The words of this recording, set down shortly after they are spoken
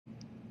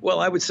Well,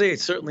 I would say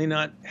it's certainly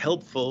not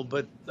helpful,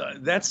 but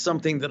that's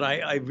something that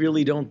I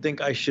really don't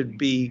think I should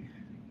be,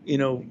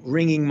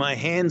 wringing my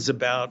hands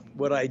about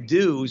what I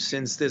do,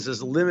 since there's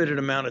this limited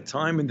amount of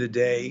time in the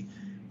day.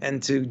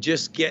 And to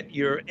just get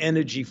your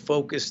energy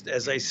focused,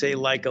 as I say,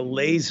 like a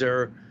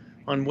laser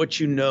on what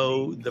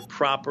the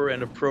proper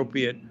and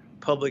appropriate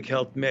public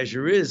health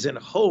measure is, and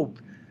hope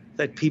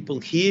that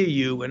people hear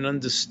you and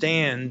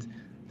understand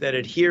that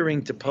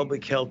adhering to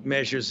public health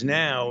measures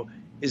now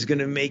is going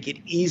to make it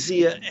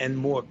easier and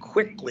more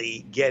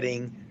quickly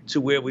getting to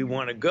where we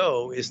want to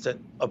go, is to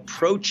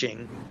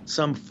approaching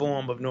some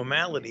form of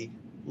normality.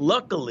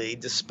 Luckily,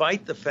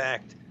 despite the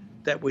fact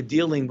that we're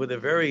dealing with a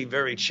very,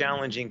 very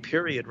challenging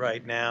period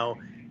right now,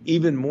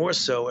 even more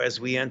so as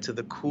we enter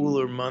the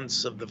cooler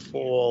months of the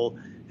fall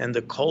and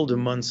the colder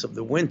months of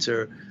the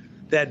winter,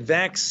 that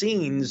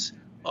vaccines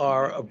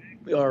are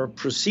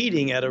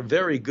proceeding at a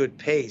very good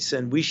pace,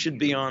 and we should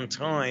be on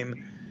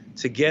time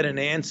to get an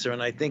answer.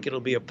 And I think it'll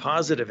be a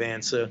positive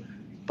answer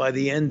by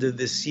the end of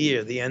this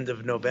year, the end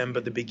of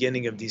November, the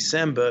beginning of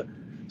December,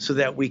 so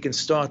that we can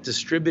start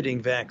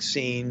distributing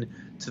vaccine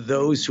to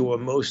those who are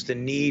most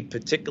in need,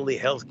 particularly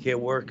healthcare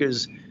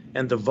workers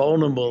and the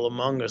vulnerable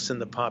among us in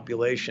the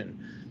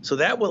population. So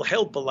that will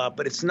help a lot,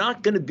 but it's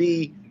not going to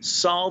be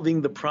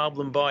solving the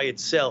problem by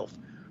itself.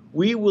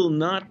 We will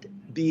not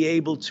be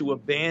able to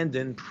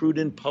abandon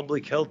prudent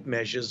public health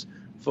measures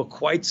for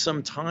quite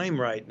some time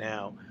right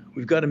now.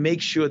 We've got to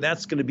make sure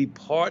that's going to be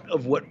part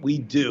of what we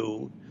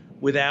do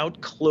without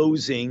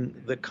closing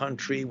the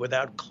country,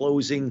 without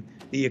closing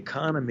the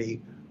economy.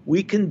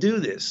 We can do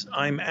this.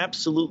 I'm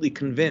absolutely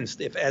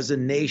convinced if, as a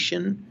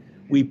nation,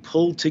 we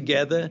pull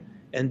together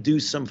and do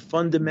some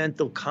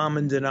fundamental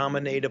common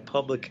denominator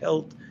public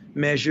health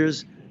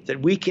measures,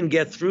 that we can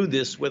get through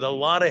this with a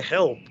lot of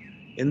help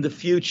in the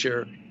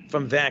future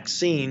from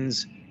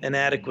vaccines and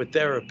adequate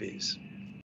therapies.